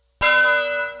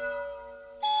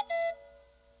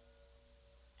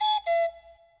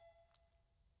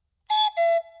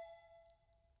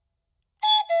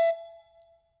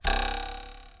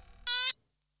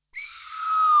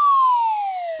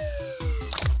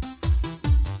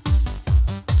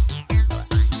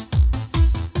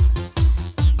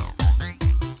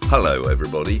Hello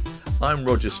everybody, I'm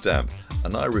Roger Stamp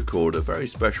and I record a very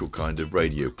special kind of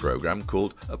radio program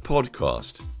called a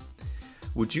podcast.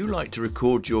 Would you like to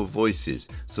record your voices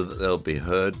so that they'll be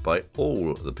heard by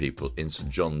all the people in St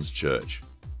John's Church?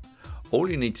 All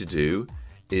you need to do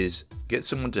is get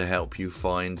someone to help you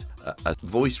find a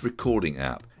voice recording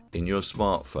app in your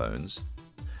smartphones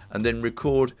and then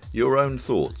record your own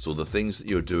thoughts or the things that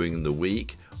you're doing in the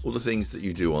week or the things that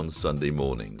you do on Sunday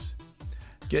mornings.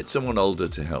 Get someone older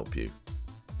to help you.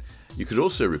 You could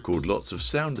also record lots of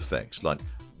sound effects like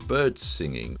birds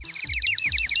singing,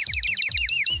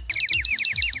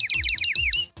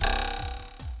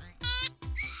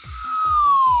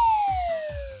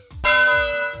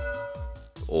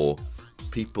 or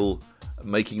people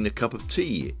making a cup of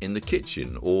tea in the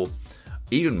kitchen, or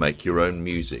even make your own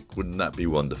music. Wouldn't that be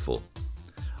wonderful?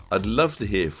 I'd love to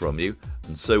hear from you,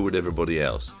 and so would everybody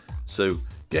else. So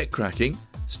get cracking,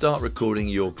 start recording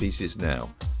your pieces now.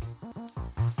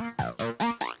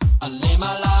 I lay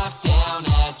my life down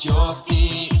at your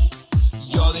feet.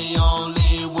 You're the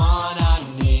only one I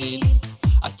need.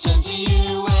 I turn to you.